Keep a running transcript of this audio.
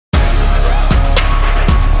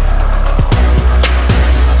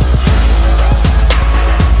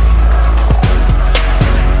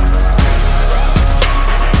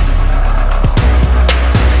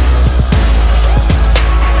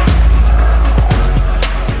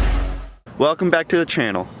Welcome back to the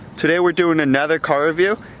channel. Today we're doing another car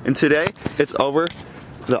review, and today it's over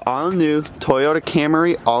the all-new Toyota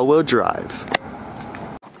Camry all-wheel drive.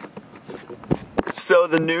 So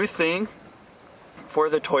the new thing for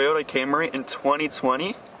the Toyota Camry in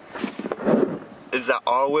 2020 is the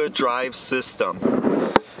all-wheel drive system.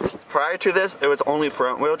 Prior to this, it was only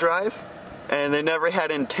front-wheel drive, and they never had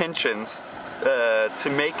intentions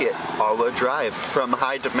to make it all-wheel drive. From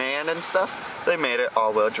high demand and stuff, they made it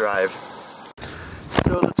all-wheel drive.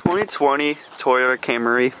 So the 2020 Toyota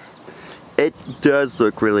Camry, it does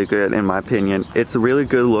look really good in my opinion. It's a really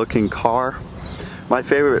good looking car. My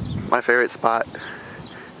favorite spot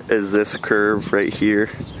is this curve right here.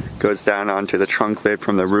 Goes down onto the trunk lid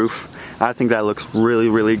from the roof. I think that looks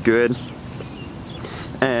really good.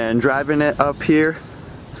 And driving it up here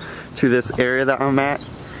to this area that I'm at,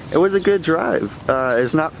 it was a good drive.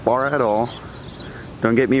 It's not far at all,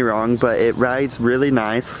 don't get me wrong, but it rides really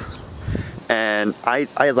nice. And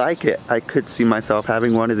I like it. I could see myself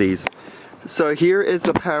having one of these. So here is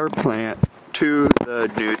the power plant to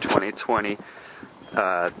the new 2020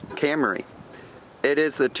 Camry. It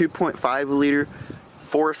is a 2.5 liter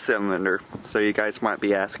 4-cylinder. So you guys might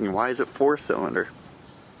be asking, why is it 4-cylinder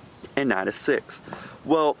and not a 6?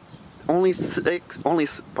 Well, only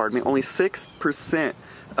 6%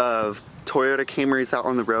 of Toyota Camrys out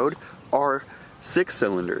on the road are 6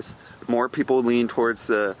 cylinders. More people lean towards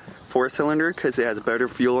the 4-cylinder because it has better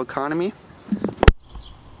fuel economy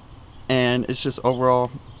and it's just overall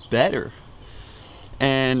better.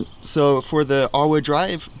 And so for the all-wheel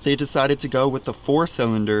drive, they decided to go with the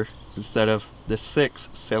 4-cylinder instead of the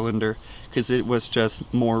 6-cylinder because it was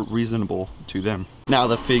just more reasonable to them. Now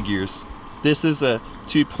the figures. This is a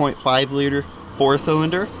 2.5 liter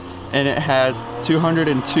 4-cylinder and it has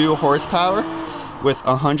 202 horsepower with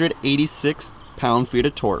 186 pound-feet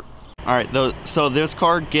of torque. Alright, so this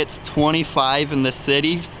car gets 25 in the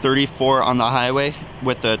city, 34 on the highway,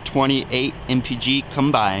 with a 28 mpg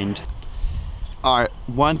combined. Alright,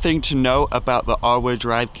 one thing to note about the all-wheel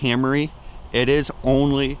drive Camry, it is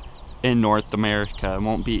only in North America. It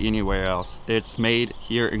won't be anywhere else. It's made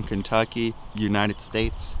here in Kentucky, United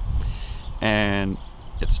States, and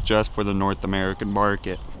it's just for the North American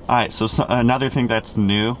market. Alright, so another thing that's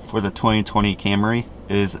new for the 2020 Camry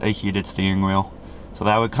is a heated steering wheel. So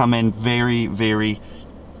that would come in very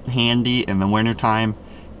handy in the winter time,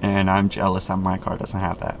 and I'm jealous that my car doesn't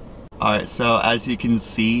have that. Alright, so as you can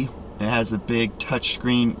see, it has a big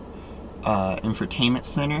touchscreen infotainment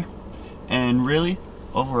center, and really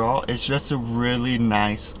overall it's just a really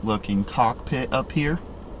nice looking cockpit up here.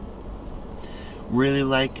 Really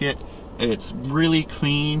like it. It's really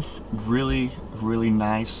clean, really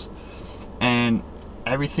nice, and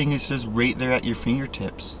everything is just right there at your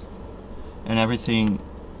fingertips. And everything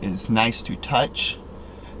is nice to touch,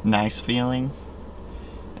 nice feeling,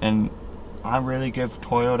 and I really give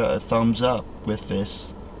Toyota a thumbs up with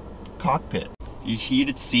this cockpit. Your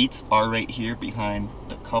heated seats are right here behind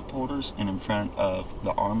the cup holders and in front of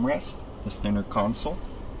the armrest, the center console.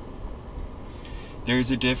 There's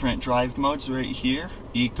a different drive modes right here,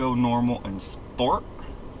 Eco, Normal, and Sport.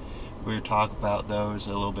 We'll talk about those a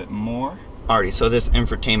little bit more. Alrighty, so this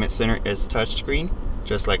infotainment center is touchscreen,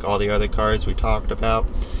 just like all the other cars we talked about,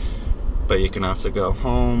 but you can also go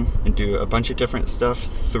home and do a bunch of different stuff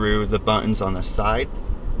through the buttons on the side.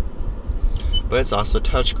 But it's also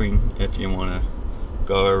touchscreen if you want to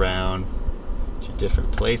go around to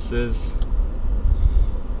different places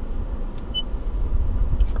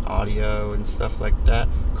for audio and stuff like that.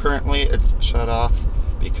 Currently it's shut off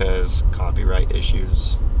because copyright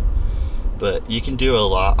issues, but you can do a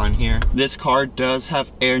lot on here. This car does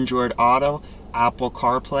have Android Auto, Apple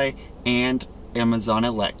CarPlay, and Amazon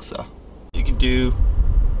Alexa. You can do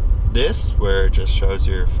this where it just shows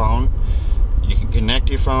your phone. You can connect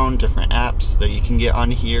your phone, different apps that you can get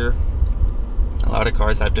on here. A lot of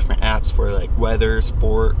cars have different apps for like weather,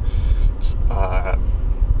 sport,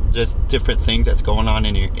 just different things that's going on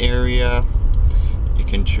in your area. You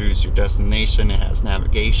can choose your destination. It has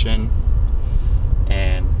navigation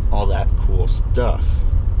and all that cool stuff.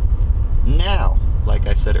 Now, like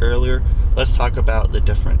I said earlier, let's talk about the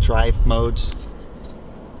different drive modes.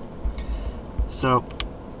 So,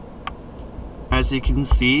 as you can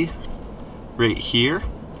see right here,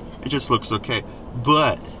 it just looks okay,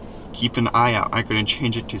 but keep an eye out. I'm going to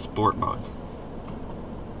change it to sport mode.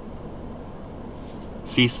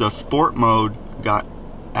 See, so sport mode got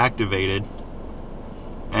activated,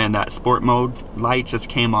 and that sport mode light just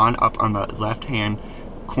came on up on the left hand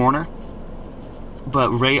corner,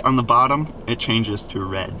 but right on the bottom it changes to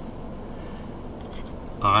red.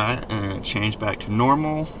 Alright, and it changed back to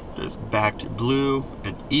normal. is back to blue,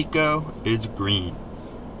 and eco is green.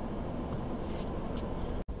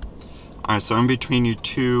 Alright, so in between your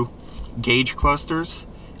two gauge clusters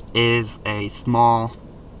is a small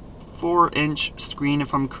 4-inch screen,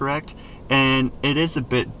 if I'm correct, and it is a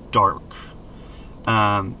bit dark.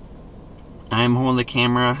 I'm holding the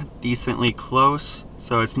camera decently close,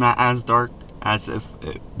 so it's not as dark as if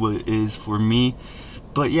it is for me.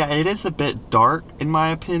 But yeah, it is a bit dark in my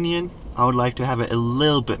opinion. I would like to have it a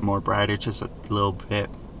little bit more brighter, just a little bit.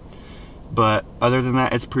 But other than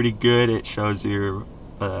that, it's pretty good. It shows you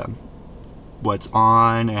what's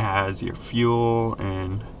on, it has your fuel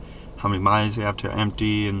and how many miles you have to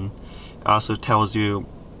empty, and it also tells you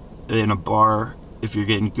in a bar if you're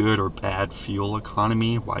getting good or bad fuel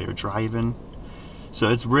economy while you're driving. So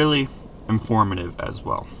it's really informative as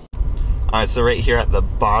well. Alright, so right here at the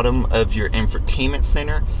bottom of your infotainment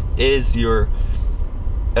center is your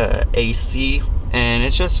AC, and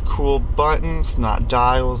it's just cool buttons, not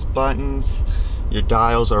dials, buttons. Your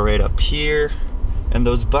dials are right up here, and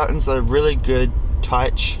those buttons are really good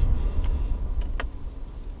touch.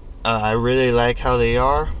 I really like how they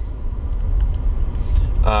are.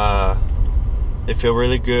 They feel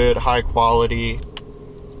really good, high quality.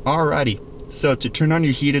 Alrighty, so to turn on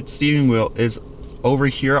your heated steering wheel is over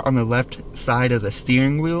here on the left side of the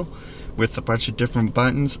steering wheel with a bunch of different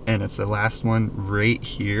buttons, and it's the last one right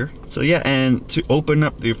here. So yeah, and to open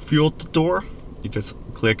up the fuel door, you just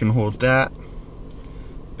click and hold that,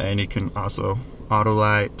 and you can also auto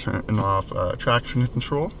light, turn off traction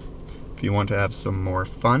control if you want to have some more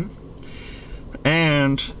fun.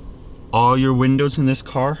 And all your windows in this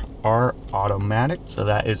car are automatic, so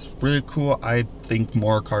that is really cool. I think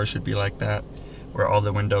more cars should be like that, where all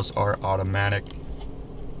the windows are automatic.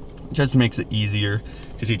 It just makes it easier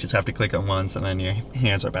because you just have to click on once and then your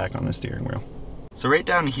hands are back on the steering wheel. So right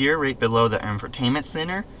down here, right below the infotainment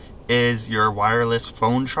center, is your wireless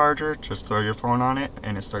phone charger. Just throw your phone on it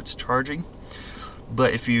and it starts charging.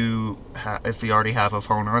 But if you already have a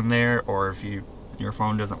phone on there, or if your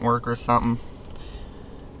phone doesn't work or something,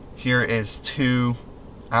 here is 2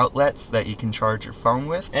 outlets that you can charge your phone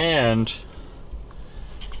with. And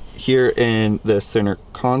here in the center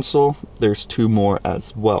console, there's 2 more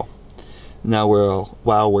as well. Now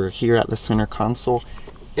while we're here at the center console,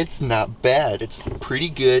 it's not bad. It's pretty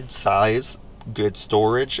good size, good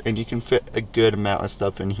storage, and you can fit a good amount of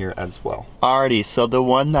stuff in here as well. Alrighty, so the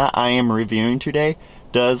one that I am reviewing today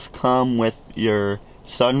does come with your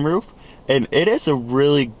sunroof, and it is a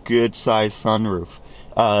really good size sunroof.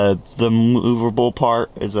 The movable part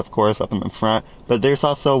is of course up in the front, but there's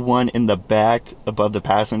also one in the back above the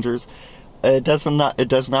passengers. It does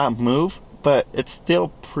not move, but it's still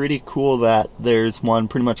pretty cool that there's one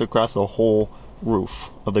pretty much across the whole roof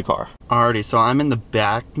of the car. Alrighty, so I'm in the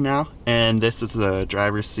back now, and this is the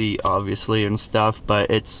driver's seat obviously and stuff, but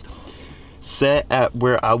it's set at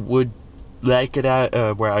where I would like it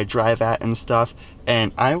at, where I drive at and stuff,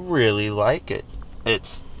 and I really like it.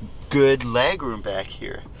 It's good leg room back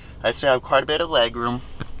here. I still have quite a bit of leg room.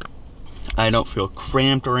 I don't feel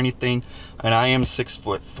cramped or anything, and I am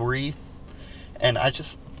 6'3", and I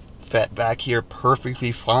just fit back here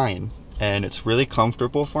perfectly fine, and it's really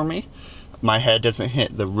comfortable for me. My head doesn't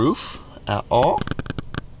hit the roof at all.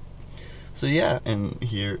 So yeah, and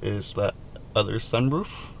here is that other sunroof.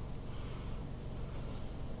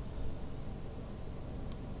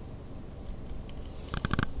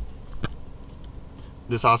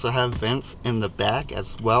 This also has vents in the back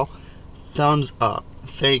as well. Thumbs up.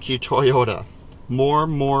 Thank you, Toyota.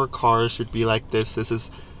 More cars should be like this. This is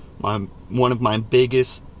one of my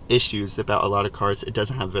biggest issues about a lot of cars. It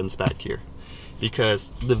doesn't have vents back here,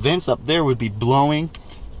 because the vents up there would be blowing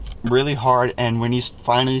really hard, and when you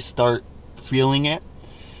finally start feeling it,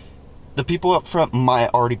 the people up front might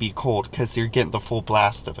already be cold because you're getting the full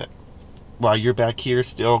blast of it, while you're back here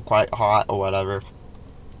still quite hot or whatever,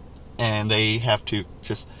 and they have to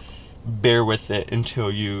just bear with it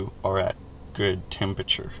until you are at good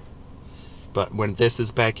temperature. But when this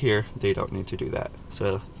is back here, they don't need to do that.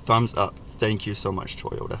 So thumbs up. Thank you so much,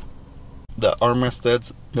 Toyota. The armrest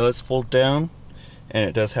does fold down, and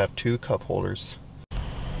it does have 2 cup holders.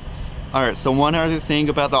 Alright, so one other thing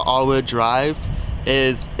about the all-wheel drive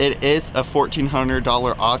is it is a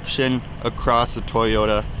 $1,400 option across the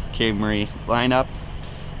Toyota Camry lineup.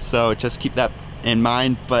 So just keep that in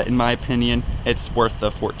mind, but in my opinion, it's worth the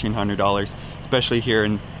 $1,400, especially here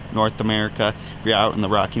in North America. If you're out in the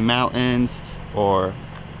Rocky Mountains or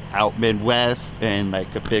out Midwest in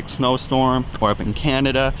like a big snowstorm, or up in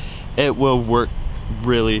Canada, it will work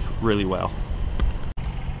really well.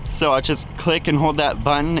 So I just click and hold that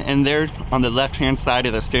button in there on the left hand side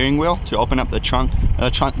of the steering wheel to open up the trunk.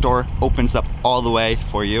 The trunk door opens up all the way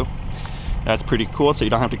for you. That's pretty cool, so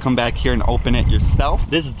you don't have to come back here and open it yourself.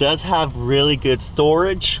 This does have really good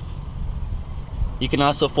storage. You can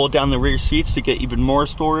also fold down the rear seats to get even more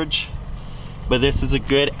storage. But this is a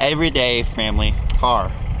good everyday family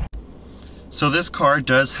car. So this car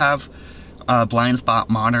does have blind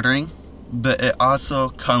spot monitoring, but it also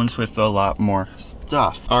comes with a lot more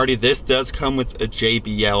stuff. Already, this does come with a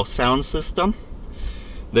JBL sound system.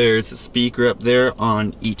 There's a speaker up there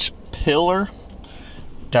on each pillar.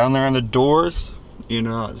 Down there on the doors, you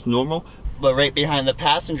know, it's normal. But right behind the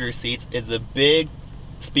passenger seats is a big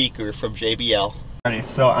speaker from JBL. Alrighty,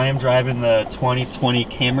 so I am driving the 2020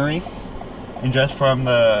 Camry, and just from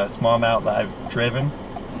the small amount that I've driven,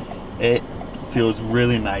 it feels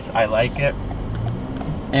really nice. I like it.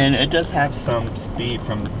 And it does have some speed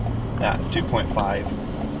from that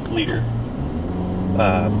 2.5 liter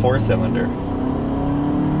 4-cylinder.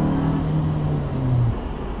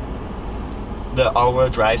 The all-wheel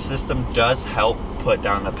drive system does help put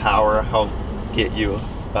down the power, help get you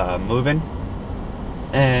moving.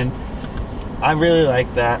 And I really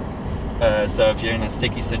like that. So if you're in a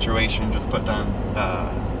sticky situation, just put down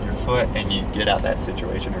your foot and you get out that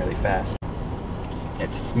situation really fast.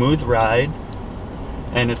 It's a smooth ride,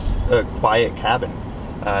 and it's a quiet cabin.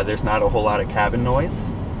 There's not a whole lot of cabin noise,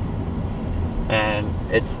 and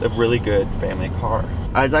it's a really good family car.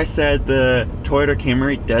 As I said, the Toyota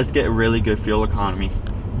Camry does get a really good fuel economy,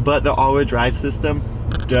 but the all-wheel drive system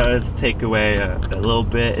does take away a little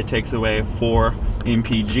bit. It takes away 4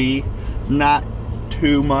 mpg, not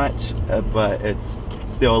too much, but it's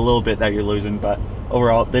still a little bit that you're losing. But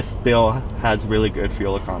overall, this still has really good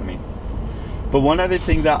fuel economy. But one other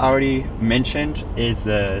thing that I already mentioned is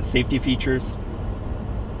the safety features.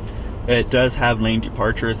 It does have lane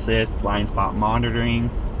departure assist, blind spot monitoring.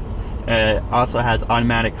 It also has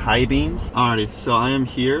automatic high beams. Alrighty, so I am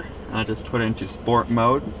here. I just put it into sport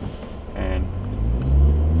mode, and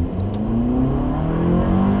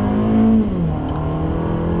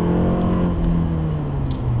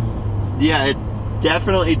yeah, it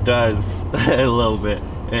definitely does a little bit.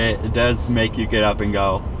 It does make you get up and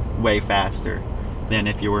go way faster than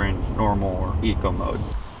if you were in normal or eco mode.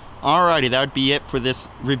 Alrighty, that would be it for this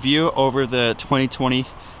review over the 2020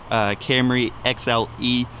 Camry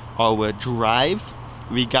XLE all-wheel drive.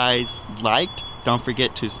 If you guys liked, don't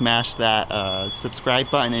forget to smash that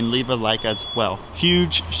subscribe button and leave a like as well.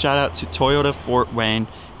 Huge shout out to Toyota Fort Wayne.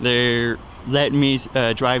 They're letting me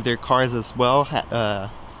drive their cars as well,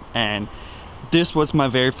 and this was my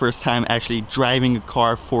very first time actually driving a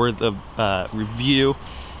car for the review.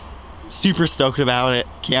 Super stoked about it.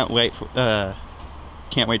 Can't wait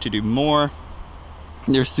to do more.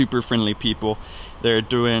 They're super friendly people. They're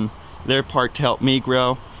doing their part to help me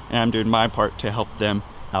grow, and I'm doing my part to help them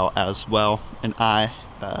out as well. And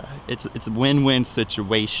it's a win-win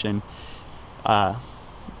situation.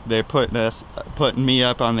 They're putting me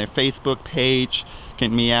up on their Facebook page,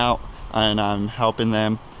 getting me out, and I'm helping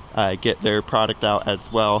them get their product out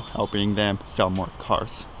as well, helping them sell more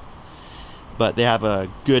cars. But they have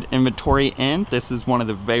a good inventory in. This is one of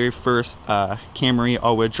the very first Camry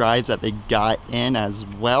all-wheel drives that they got in as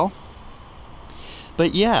well.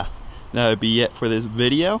 But yeah, that would be it for this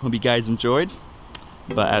video. Hope you guys enjoyed.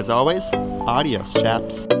 But as always, adios,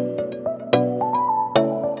 chaps.